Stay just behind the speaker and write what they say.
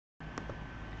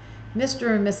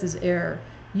Mr. and Mrs. Air,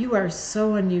 you are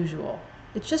so unusual.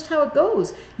 It's just how it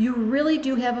goes. You really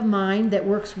do have a mind that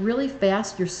works really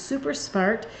fast. You're super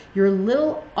smart. You're a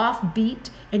little offbeat,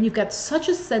 and you've got such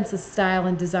a sense of style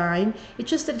and design. It's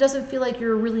just that it doesn't feel like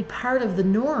you're really part of the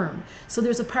norm. So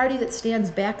there's a party that stands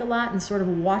back a lot and sort of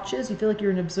watches. You feel like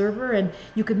you're an observer, and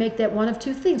you could make that one of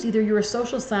two things. Either you're a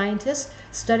social scientist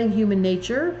studying human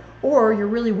nature, or you're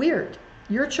really weird.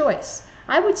 Your choice.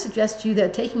 I would suggest to you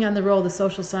that taking on the role of the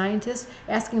social scientist,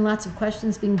 asking lots of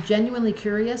questions, being genuinely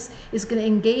curious, is going to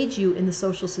engage you in the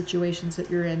social situations that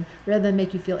you're in, rather than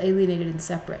make you feel alienated and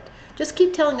separate. Just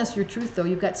keep telling us your truth, though.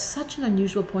 You've got such an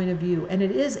unusual point of view, and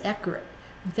it is accurate.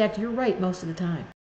 In fact, you're right most of the time.